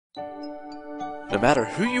No matter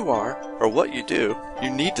who you are or what you do, you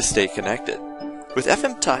need to stay connected. With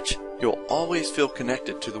FMTouch, you'll always feel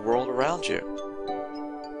connected to the world around you.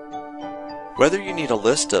 Whether you need a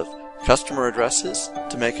list of customer addresses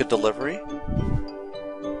to make a delivery,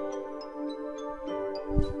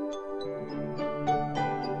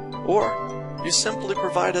 or you simply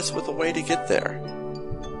provide us with a way to get there.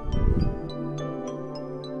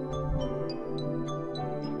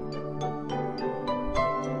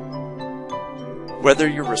 Whether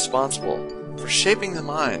you're responsible for shaping the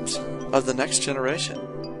minds of the next generation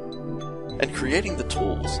and creating the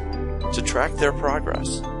tools to track their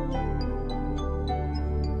progress,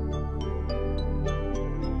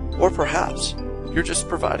 or perhaps you're just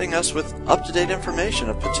providing us with up-to-date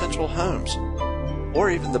information of potential homes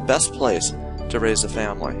or even the best place to raise a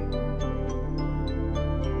family,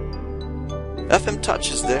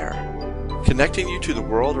 FMTouch is there, connecting you to the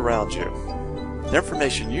world around you. The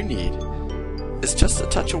information you need is just a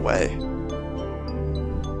touch away.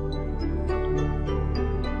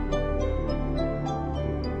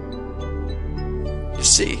 You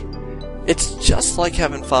see, it's just like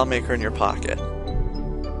having FileMaker in your pocket.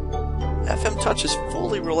 FMTouch is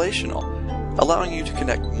fully relational, allowing you to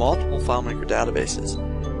connect multiple FileMaker databases.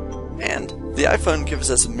 And the iPhone gives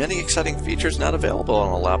us many exciting features not available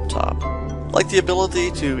on a laptop, like the ability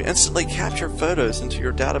to instantly capture photos into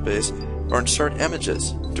your database or insert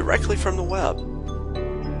images directly from the web.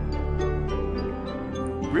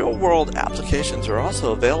 Real-world applications are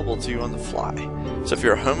also available to you on the fly. So if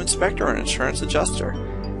you're a home inspector or an insurance adjuster,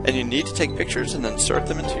 and you need to take pictures and insert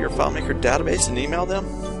them into your FileMaker database and email them,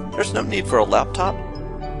 there's no need for a laptop.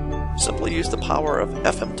 Simply use the power of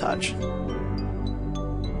FMTouch.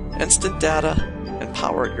 Instant data and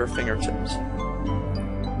power at your fingertips.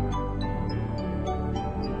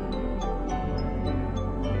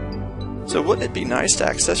 So wouldn't it be nice to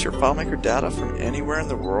access your FileMaker data from anywhere in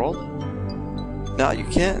the world? Now you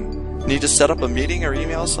can. Need to set up a meeting or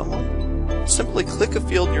email someone? Simply click a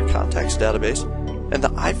field in your contacts database and the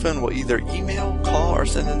iPhone will either email, call, or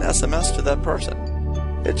send an SMS to that person.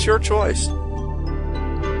 It's your choice.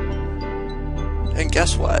 And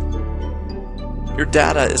guess what? Your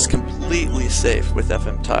data is completely safe with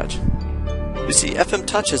FMTouch. You see,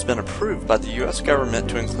 FMTouch has been approved by the US government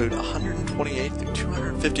to include 128 through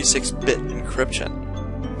 256-bit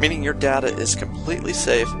encryption, meaning your data is completely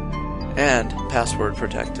safe and password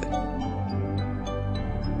protected.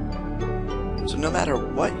 So no matter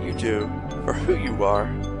what you do or who you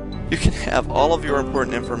are, you can have all of your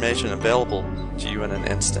important information available to you in an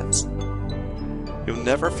instant. You'll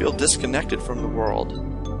never feel disconnected from the world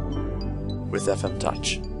with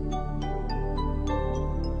FMTouch.